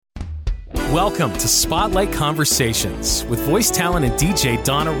Welcome to Spotlight Conversations with voice talent and DJ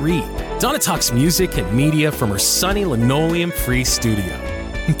Donna Reed. Donna talks music and media from her sunny linoleum-free studio.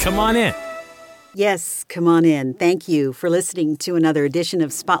 Come on in. Yes, come on in. Thank you for listening to another edition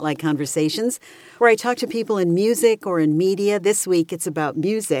of Spotlight Conversations, where I talk to people in music or in media. This week it's about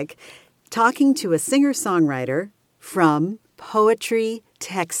music, talking to a singer-songwriter from Poetry,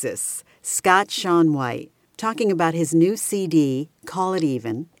 Texas, Scott Shawn White, talking about his new CD, Call It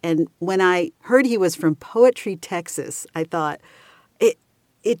Even. And when I heard he was from Poetry, Texas, I thought,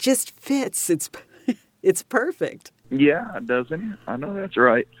 it just fits. It's perfect. Yeah, doesn't it? I know that's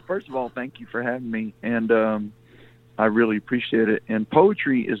right. First of all, thank you for having me, and I really appreciate it. And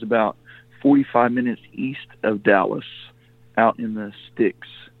Poetry is about 45 minutes east of Dallas, out in the sticks.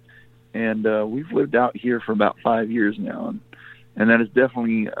 And we've lived out here for about 5 years now, and that is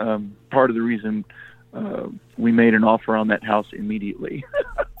definitely part of the reason we made an offer on that house immediately.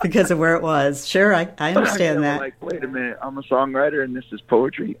 Because of where it was. Sure, I understand that. Like, wait a minute, I'm a songwriter and this is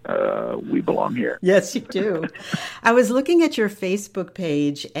poetry. We belong here. Yes, you do. I was looking at your Facebook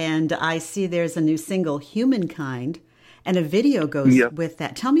page and I see there's a new single, Humankind, and a video goes with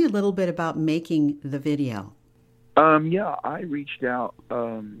that. Tell me a little bit about making the video. I reached out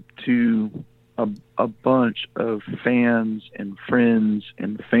to a bunch of fans and friends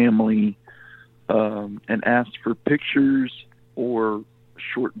and family and asked for pictures or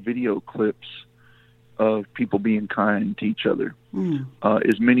short video clips of people being kind to each other,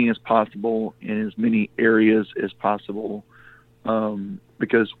 as many as possible in as many areas as possible,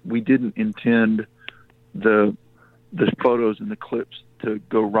 because we didn't intend the photos and the clips to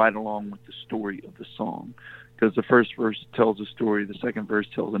go right along with the story of the song, because the first verse tells a story, the second verse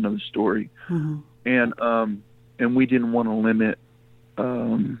tells another story, and we didn't want to limit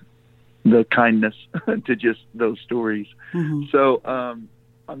the kindness to just those stories. So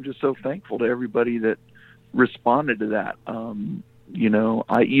I'm just so thankful to everybody that responded to that.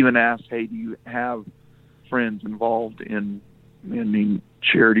 I even asked, hey, do you have friends involved in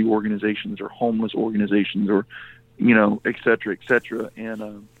charity organizations or homeless organizations or, et cetera, et cetera.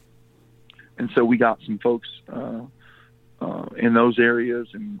 And so we got some folks in those areas,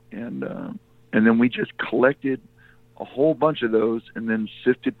 and then we just collected a whole bunch of those and then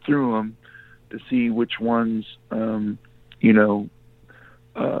sifted through them to see which ones,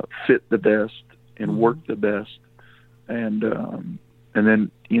 fit the best and work the best. And then,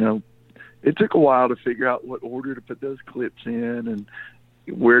 it took a while to figure out what order to put those clips in and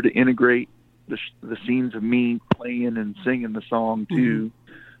where to integrate the scenes of me playing and singing the song too.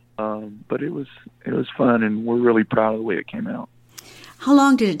 But it was fun, and we're really proud of the way it came out. How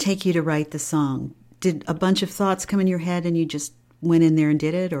long did it take you to write the song? Did a bunch of thoughts come in your head and you just went in there and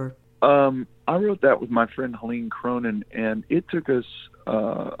did it, or? I wrote that with my friend Helene Cronin, and it took us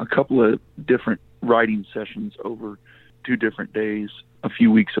a couple of different writing sessions over 2 different days, a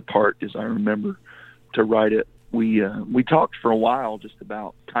few weeks apart, as I remember, to write it. We talked for a while just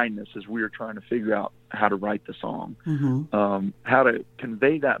about kindness as we were trying to figure out how to write the song, how to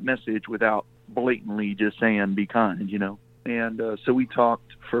convey that message without blatantly just saying be kind, And so we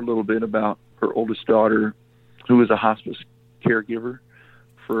talked for a little bit about her oldest daughter, who was a hospice caregiver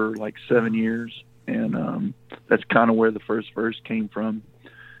for like 7 years. And that's kind of where the first verse came from.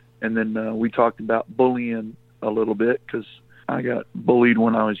 And then we talked about bullying a little bit, because I got bullied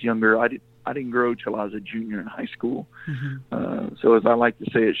when I was younger. I didn't grow till I was a junior in high school. So as I like to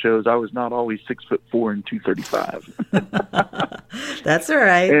say, it shows I was not always 6'4" and 235. That's all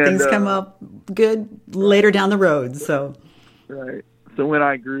right. And, things come up good later down the road. So right. So when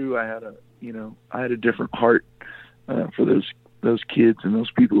I grew, I had a different heart for those kids and those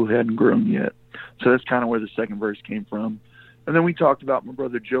people who hadn't grown yet. So that's kind of where the second verse came from. And then we talked about my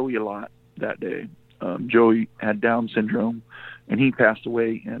brother Joey a lot that day. Joey had Down syndrome, and he passed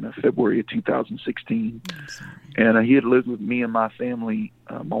away in February of 2016. And he had lived with me and my family,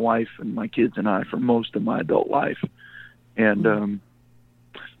 my wife and my kids and I, for most of my adult life. And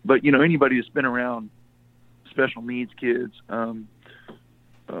but anybody that's been around special needs kids, Down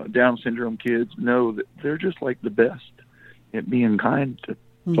syndrome kids, know that they're just like the best at being kind to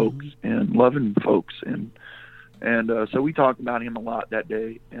folks and loving folks. And so we talked about him a lot that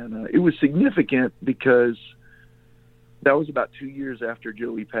day, and it was significant because that was about 2 years after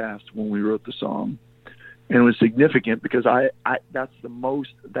Joey passed when we wrote the song. And it was significant because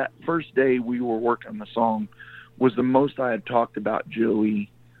that first day we were working on the song was the most I had talked about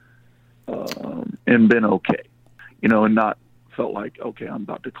Joey and been okay, and not felt like, okay, I'm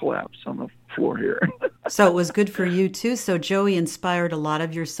about to collapse on the floor here. So it was good for you too. So Joey inspired a lot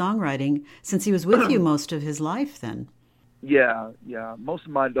of your songwriting since he was with you most of his life then. Yeah, yeah. Most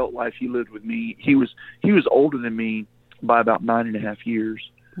of my adult life, he lived with me. He was older than me by about 9.5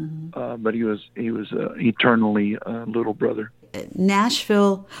 years, but he was eternally little brother.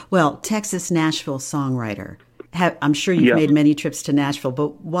 Nashville, well, Texas Nashville songwriter. I'm sure you've made many trips to Nashville,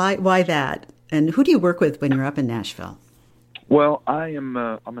 but why that? And who do you work with when you're up in Nashville? Well, I'm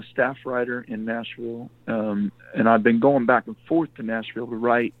a staff writer in Nashville, and I've been going back and forth to Nashville to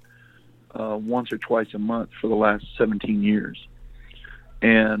write once or twice a month for the last 17 years.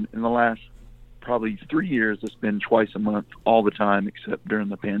 And in the last probably 3 years, it's been twice a month all the time, except during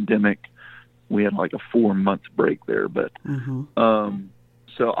the pandemic. We had like a 4-month break there. But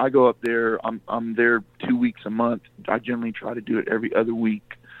so I go up there. I'm there 2 weeks a month. I generally try to do it every other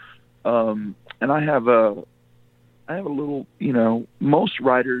week. And I have a little, most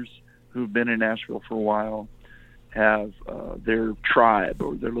writers who've been in Nashville for a while have their tribe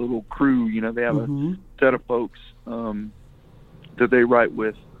or their little crew. They have a set of folks that they write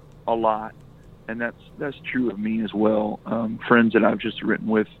with a lot, and that's true of me as well. Friends that I've just written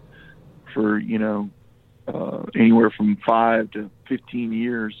with for anywhere from 5 to 15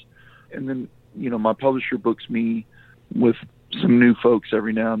 years, and then my publisher books me with some new folks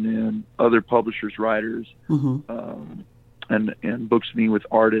every now and then, other publishers, writers, and books me with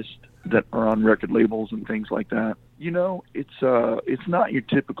artists that are on record labels and things like that. It's not your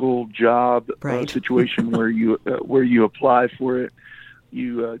typical job situation where you apply for it.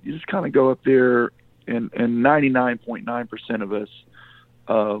 You just kind of go up there, and 99.9% of us,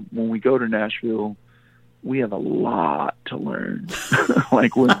 when we go to Nashville, we have a lot to learn.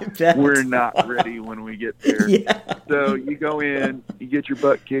 Like we're not ready when we get there. Yeah. So you go in, you get your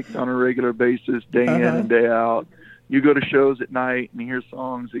butt kicked on a regular basis, day in and day out. You go to shows at night and you hear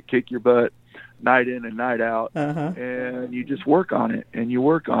songs that kick your butt night in and night out. And you just work on it and you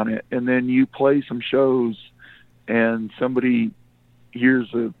work on it. And then you play some shows and somebody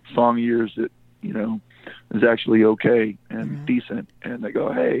hears a song of yours that, is actually okay and decent. And they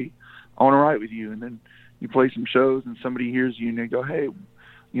go, hey, I want to write with you. And then you play some shows and somebody hears you and they go, hey,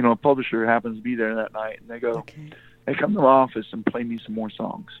 a publisher happens to be there that night. And they go, hey, come to my office and play me some more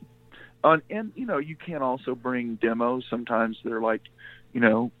songs. And you can also bring demos. Sometimes they're like,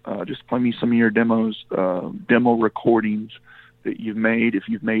 just play me some of your demos, demo recordings that you've made, if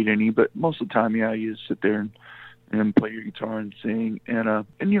you've made any. But most of the time, you just sit there and play your guitar and sing. And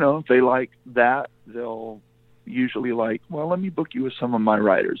if they like that, they'll usually like, well, let me book you with some of my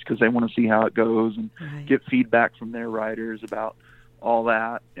writers, because they want to see how it goes and get feedback from their writers about all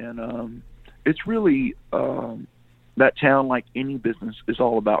that. And it's really that town, like any business, is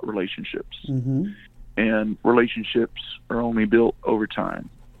all about relationships. And relationships are only built over time.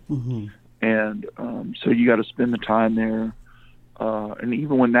 And so you got to spend the time there. And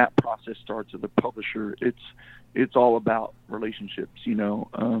even when that process starts with the publisher, it's all about relationships,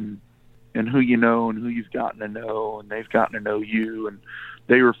 and who you know and who you've gotten to know, and they've gotten to know you, and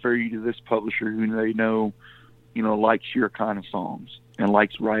they refer you to this publisher who they know, likes your kind of songs and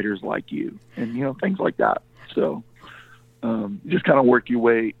likes writers like you, and things like that. So just kind of work your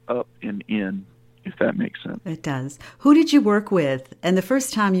way up and in, if that makes sense. It does. Who did you work with? And the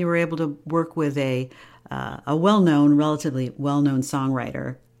first time you were able to work with a relatively well-known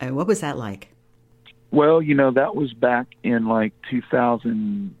songwriter, what was that like? Well, that was back in like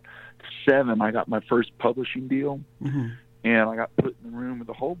 2007. I got my first publishing deal, and I got put in the room with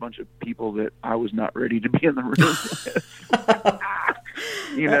a whole bunch of people that I was not ready to be in the room with.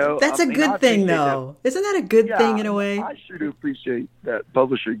 That's a good thing, though. Isn't that a good thing in a way? I sure do appreciate that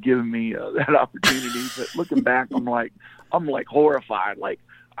publisher giving me that opportunity. But looking back, I'm like horrified. Like,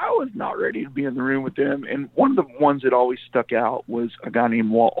 I was not ready to be in the room with them. And one of the ones that always stuck out was a guy named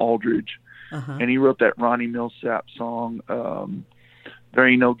Walt Aldridge. And he wrote that Ronnie Milsap song, There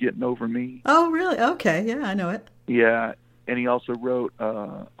Ain't No Getting Over Me. Oh, really? Okay. Yeah, I know it. Yeah. And he also wrote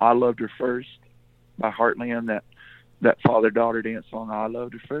I Loved Her First by Heartland, that father-daughter dance song, I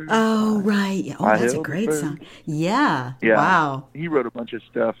Loved Her First. Oh, right. Oh, that's a great song. Yeah. Wow. He wrote a bunch of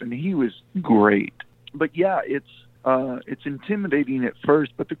stuff, and he was great. But, yeah, it's intimidating at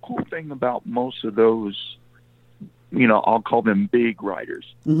first. But the cool thing about most of those, I'll call them big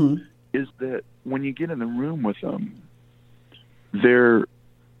writers, is that when you get in the room with them,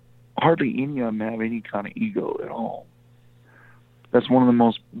 hardly any of them have any kind of ego at all. That's one of the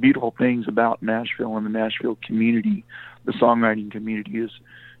most beautiful things about Nashville and the Nashville community, the songwriting community, is,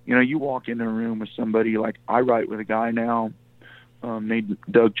 you walk into a room with somebody. Like, I write with a guy now named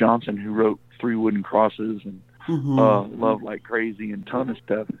Doug Johnson, who wrote 3 Wooden Crosses and Love Like Crazy and a ton of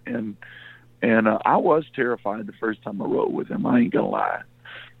stuff. And I was terrified the first time I wrote with him. I ain't gonna lie.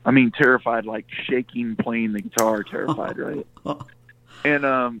 I mean, terrified, like shaking, playing the guitar, terrified, right?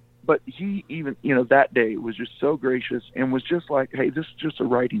 And, but he even, that day was just so gracious and was just like, hey, this is just a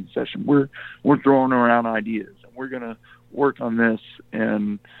writing session. We're throwing around ideas and we're going to work on this.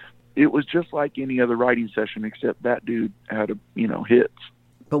 And it was just like any other writing session, except that dude had hits.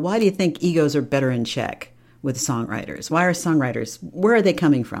 But why do you think egos are better in check with songwriters? Why are songwriters, where are they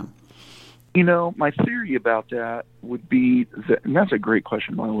coming from? My theory about that would be that, and that's a great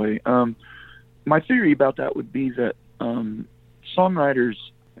question, by the way. My theory about that would be that songwriters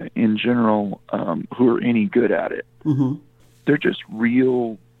in general, who are any good at it, mm-hmm. they're just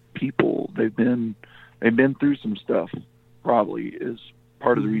real people. They've been through some stuff, probably, is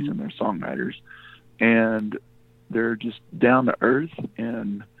part of the reason they're songwriters. And they're just down to earth.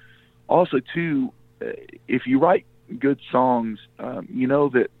 And also, too, if you write good songs,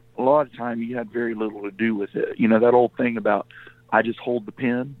 that a lot of time you had very little to do with it. That old thing about, I just hold the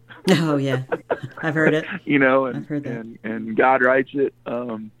pen. Oh, yeah. I've heard it. I've heard that. And God writes it.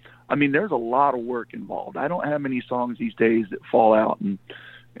 There's a lot of work involved. I don't have many songs these days that fall out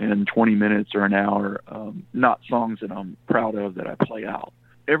in 20 minutes or an hour. Not songs that I'm proud of that I play out.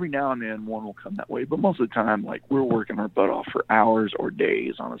 Every now and then one will come that way, but most of the time, like, we're working our butt off for hours or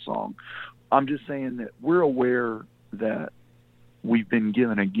days on a song. I'm just saying that we're aware that we've been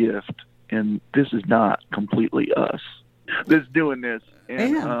given a gift, and this is not completely us that's doing this.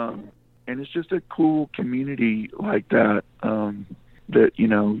 And, yeah. And it's just a cool community like that, that,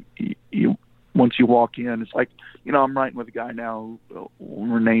 you once you walk in, it's like, I'm writing with a guy now who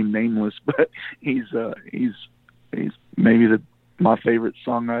we're nameless, but he's maybe my favorite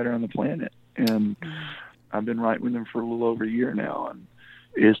songwriter on the planet. And I've been writing with him for a little over a year now. And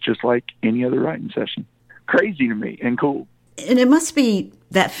it's just like any other writing session. Crazy to me and cool. And it must be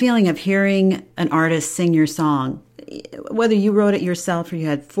that feeling of hearing an artist sing your song, whether you wrote it yourself or you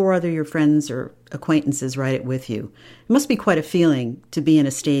had 4 other your friends or acquaintances write it with you. It must be quite a feeling to be in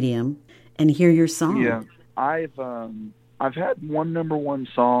a stadium and hear your song. Yeah, I've had one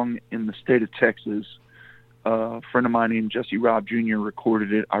 #1 song in the state of Texas. A friend of mine named Jesse Robb Jr.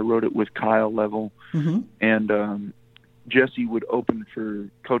 recorded it. I wrote it with Kyle Level, mm-hmm. and Jesse would open for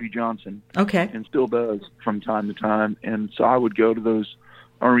Cody Johnson. Okay. And still does from time to time. And so I would go to those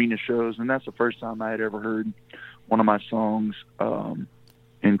arena shows, and that's the first time I had ever heard one of my songs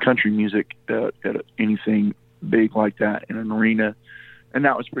in country music at anything big like that in an arena. And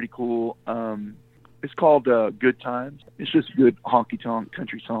that was pretty cool. It's called Good Times. It's just a good honky-tonk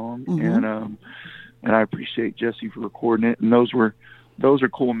country song. Mm-hmm. And I appreciate Jesse for recording it. And those are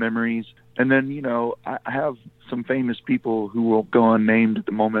cool memories. And then, I have some famous people who will go unnamed at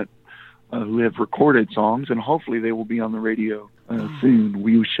the moment who have recorded songs, and hopefully they will be on the radio soon.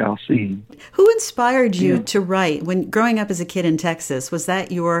 We shall see. Who inspired you to write? When growing up as a kid in Texas, was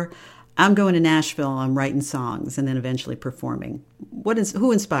that I'm going to Nashville, I'm writing songs, and then eventually performing?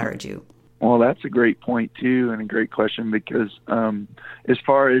 Who inspired you? Well, that's a great point, too, and a great question, because as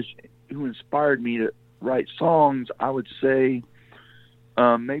far as who inspired me to write songs, I would say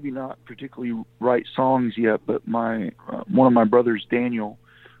maybe not particularly write songs yet, but one of my brothers, Daniel,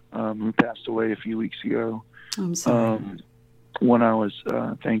 who passed away a few weeks ago. I'm sorry. When I was,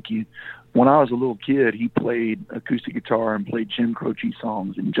 thank you. When I was a little kid, he played acoustic guitar and played Jim Croce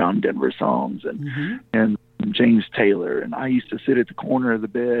songs and John Denver songs and James Taylor. And I used to sit at the corner of the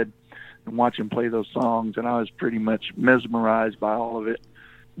bed and watch him play those songs, and I was pretty much mesmerized by all of it.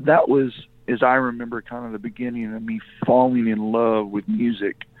 That was, as I remember, kind of the beginning of me falling in love with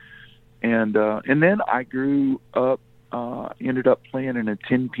music. And then I grew up, ended up playing in a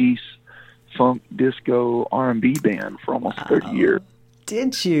 10-piece funk disco R&B band for almost 30 years.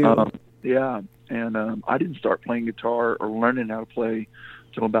 Did you? Yeah. And I didn't start playing guitar or learning how to play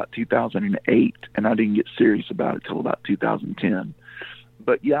till about 2008, and I didn't get serious about it till about 2010.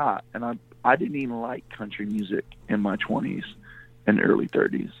 But yeah, and I didn't even like country music in my 20s and early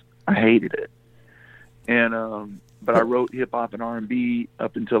 30s. I hated it. And but I wrote hip hop and R&B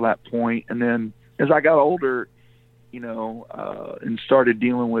up until that point, and then as I got older, and started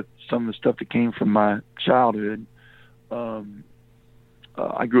dealing with some of the stuff that came from my childhood,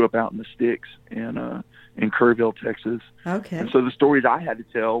 I grew up out in the sticks in Kerrville, Texas. Okay. And so the stories I had to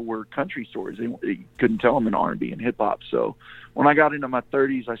tell were country stories. They couldn't tell them in R&B and hip hop. So when I got into my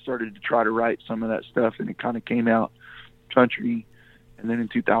 30s, I started to try to write some of that stuff, and it kind of came out country. And then in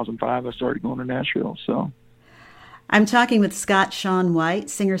 2005, I started going to Nashville. So I'm talking with Scott Shawn White,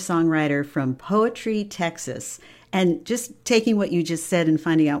 singer-songwriter from Poetry, Texas. And just taking what you just said and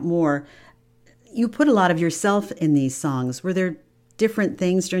finding out more, you put a lot of yourself in these songs. Were there different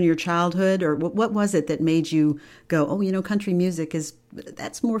things during your childhood, or what was it that made you go, oh, country music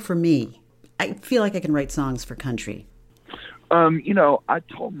that's more for me? I feel like I can write songs for country. I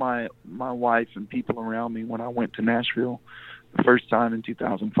told my wife and people around me when I went to Nashville the first time in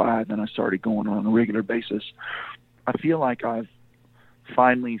 2005, and I started going on a regular basis, I feel like I've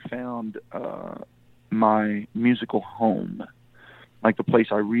finally found my musical home, like the place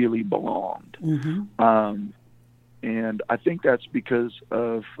I really belonged. Mm-hmm. And I think that's because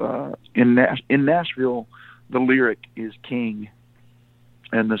of in Nashville, the lyric is king,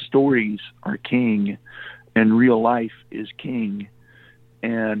 and the stories are king, and real life is king,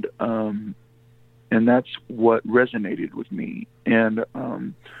 and that's what resonated with me. And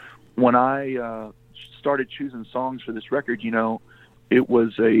when I started choosing songs for this record, it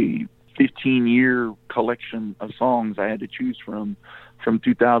was a 15-year collection of songs I had to choose from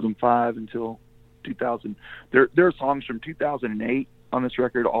 2005 until 2000. There are songs from 2008 on this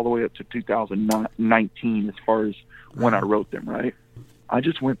record all the way up to 2019 as far as when I wrote them, right? I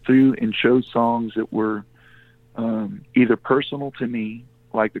just went through and chose songs that were either personal to me,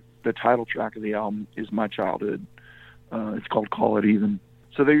 like the title track of the album is my childhood. It's called Call It Even.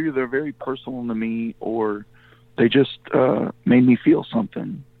 So they're either very personal to me or they just made me feel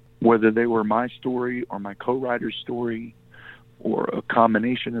something, whether they were my story or my co-writer's story or a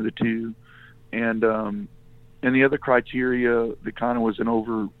combination of the two. And the other criteria that kind of was an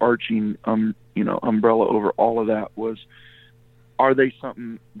overarching, umbrella over all of that was, are they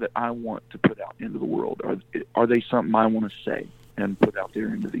something that I want to put out into the world? Are they something I want to say and put out there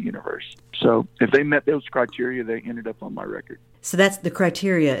into the universe? So if they met those criteria, they ended up on my record. So that's the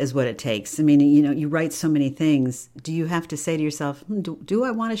criteria is what it takes. I mean, you write so many things. Do you have to say to yourself, do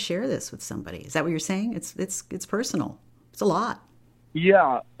I want to share this with somebody? Is that what you're saying? It's personal. It's a lot.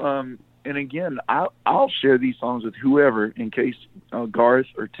 Yeah. And again, I'll share these songs with whoever in case Garth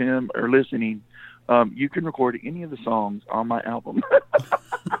or Tim are listening. You can record any of the songs on my album.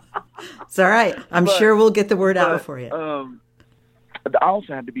 It's all right. I'm sure we'll get the word out for you. I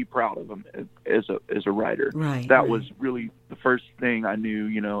also had to be proud of them as a writer. Right. That was really the first thing I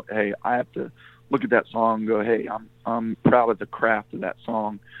knew. Hey, I have to look at that song and go, hey, I'm proud of the craft of that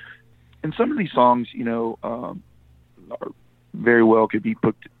song. And some of these songs, are very well could be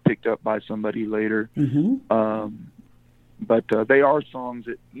picked up by somebody later. Mm-hmm. But they are songs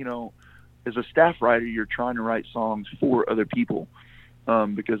that, as a staff writer, you're trying to write songs for other people.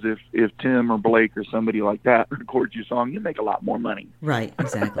 Because if Tim or Blake or somebody like that records your song, you make a lot more money. Right,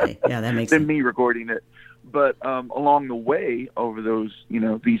 exactly. Yeah, that makes than sense. me recording it. But along the way, over those,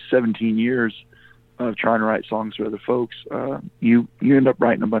 these 17 years of trying to write songs for other folks, you end up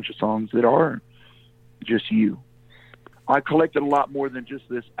writing a bunch of songs that are just you. I collected a lot more than just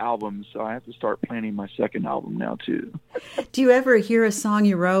this album, so I have to start planning my second album now too. Do you ever hear a song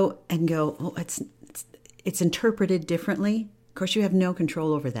you wrote and go, oh, it's interpreted differently? Of course, you have no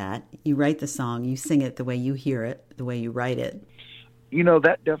control over that. You write the song, you sing it the way you hear it, the way you write it.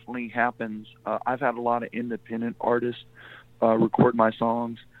 That definitely happens. I've had a lot of independent artists record my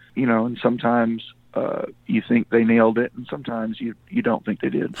songs, and sometimes you think they nailed it, and sometimes you don't think they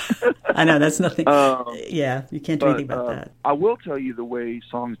did. I know, that's nothing. Yeah, you can't do anything about that. I will tell you the way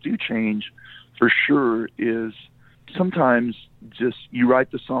songs do change for sure is sometimes just you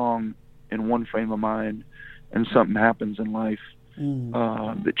write the song in one frame of mind, and something happens in life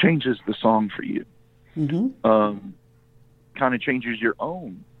that changes the song for you. Mm-hmm. Kind of changes your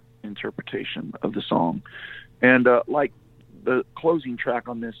own interpretation of the song. And like the closing track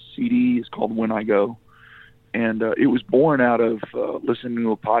on this CD is called When I Go. And it was born out of listening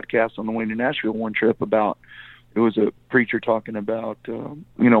to a podcast on the way to Nashville one trip it was a preacher talking about,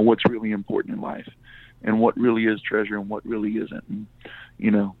 what's really important in life and what really is treasure and what really isn't. And,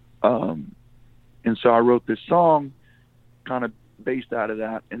 and so I wrote this song kind of based out of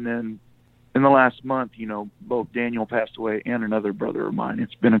that. And then in the last month, both Daniel passed away and another brother of mine.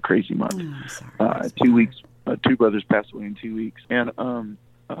 It's been a crazy month. Oh, I'm sorry. 2 weeks, two brothers passed away in 2 weeks. And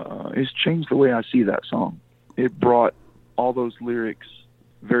it's changed the way I see that song. It brought all those lyrics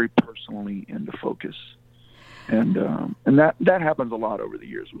very personally into focus. And that happens a lot over the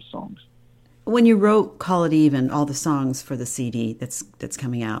years with songs. When you wrote Call It Even, all the songs for the CD that's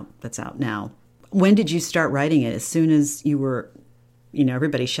coming out, that's out now, when did you start writing it? As soon as you were,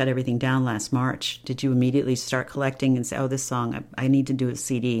 everybody shut everything down last March. Did you immediately start collecting and say, oh, this song, I need to do a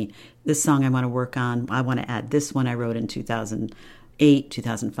CD. This song I want to work on. I want to add this one I wrote in 2008,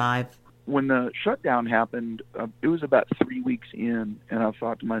 2005. When the shutdown happened, it was about 3 weeks in, and I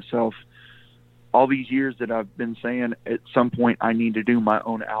thought to myself, all these years that I've been saying at some point I need to do my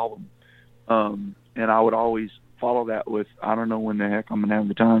own album. And I would always follow that with, I don't know when the heck I'm going to have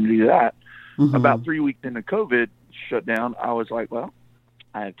the time to do that. Mm-hmm. About 3 weeks into COVID shutdown, I was like, well,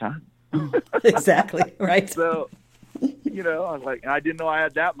 I have time. Exactly, right. So, you know, I was like, I didn't know I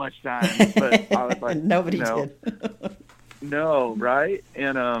had that much time, but I was like, nobody did. No, right?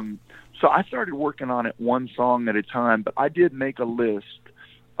 And so I started working on it one song at a time, but I did make a list.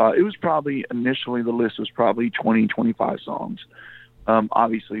 It was probably, initially the list was probably 20, 25 songs,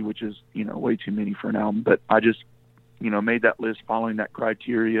 obviously, which is, you know, way too many for an album. But I just, you know, made that list following that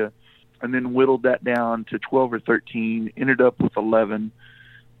criteria and then whittled that down to 12 or 13, ended up with 11.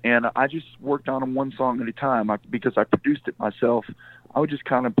 And I just worked on them one song at a time. Because I produced it myself, I would just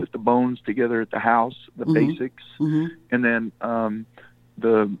kind of put the bones together at the house, the basics. Mm-hmm. And then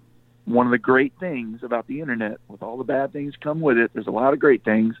one of the great things about the internet, with all the bad things come with it, there's a lot of great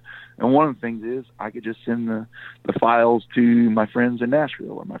things. And one of the things is I could just send the files to my friends in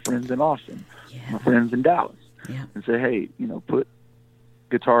Nashville or my friends in Austin, my friends in Dallas, and say, hey, you know, put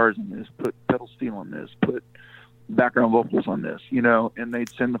guitars in this, put pedal steel on this, put background vocals on this, you know, and they'd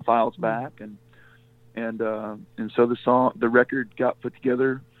send the files back. And so the record got put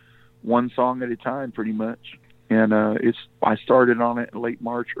together one song at a time pretty much. And I started on it in late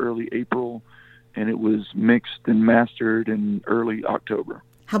March, early April, and it was mixed and mastered in early October.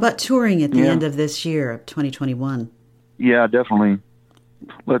 How about touring at the end of this year, of 2021? Yeah, definitely.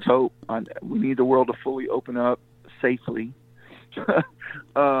 Let's hope. We need the world to fully open up safely.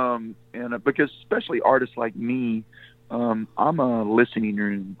 And because especially artists like me, I'm a listening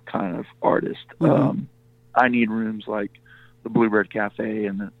room kind of artist. Mm-hmm. I need rooms like the Bluebird Cafe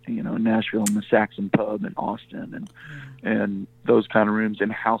and Nashville and the Saxon Pub in Austin and those kind of rooms,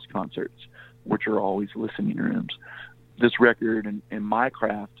 and house concerts, which are always listening rooms. This record and my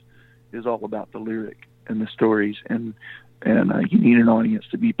craft is all about the lyric and the stories, and you need an audience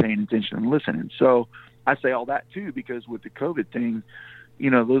to be paying attention and listening. So I say all that too, because with the COVID thing,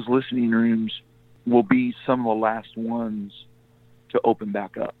 you know, those listening rooms will be some of the last ones to open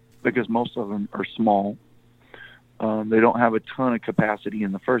back up, because most of them are small. They don't have a ton of capacity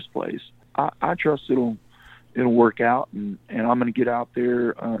in the first place. I trust it'll work out, and I'm going to get out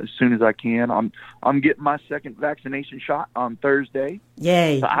there as soon as I can. I'm getting my second vaccination shot on Thursday.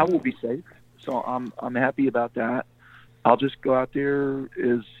 Yay! So I will be safe. So I'm happy about that. I'll just go out there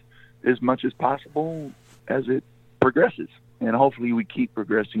as much as possible as it progresses, and hopefully we keep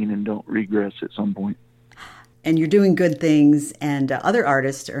progressing and don't regress at some point. And you're doing good things, and other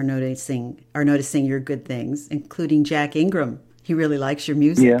artists are noticing your good things, including Jack Ingram. He really likes your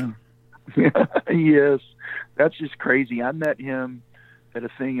music. Yeah. Yes. That's just crazy. I met him at a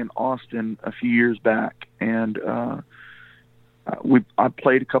thing in Austin a few years back, and I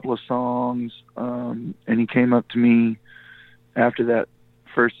played a couple of songs, and he came up to me after that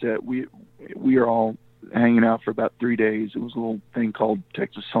first set. We are all hanging out for about 3 days. It was a little thing called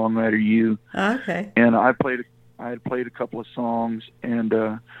Texas Songwriter U. Okay. And I had played a couple of songs,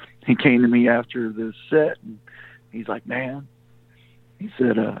 and he came to me after the set, and he's like, "Man," he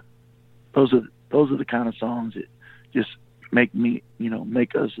said, those are the kind of songs that just make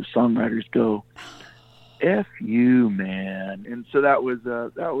us as songwriters go, F you, man. And so that was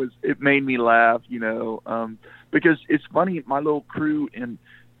it made me laugh, you know, because it's funny, my little crew in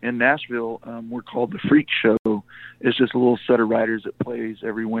Nashville, we're called the Freak Show. It's just a little set of writers that plays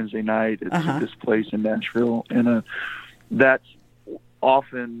every Wednesday night at this place in Nashville. And that's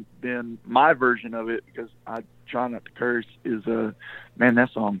often been my version of it, because I try not to curse, is man,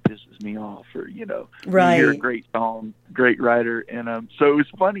 that song pisses me off, or, you know, right. You hear a great song, great writer. And so it was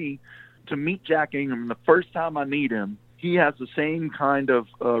funny to meet Jack Ingram. The first time I meet him, he has the same kind of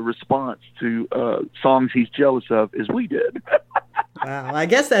response to songs he's jealous of as we did. Wow, I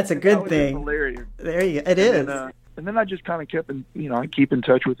guess that's a good that thing. Hilarious. There you go. It is. And then I just kind of I keep in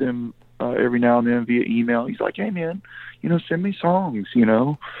touch with him every now and then via email. He's like, "Hey man, you know, send me songs, you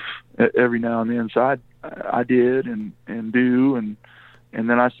know," every now and then. So I did and do, and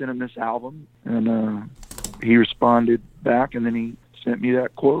then I sent him this album, and he responded back, and then he sent me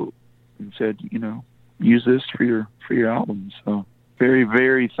that quote and said, you know, use this for your album. So very,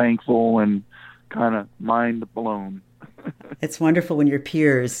 very thankful and kind of mind blown. It's wonderful when your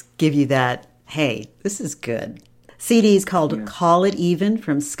peers give you that, hey, this is good. CD is called Call It Even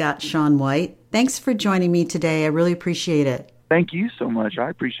from Scott Sean White. Thanks for joining me today. I really appreciate it. Thank you so much. I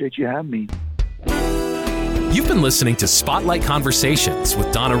appreciate you having me. You've been listening to Spotlight Conversations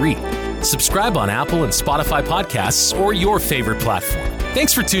with Donna Reed. Subscribe on Apple and Spotify podcasts or your favorite platform.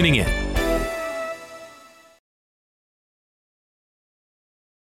 Thanks for tuning in.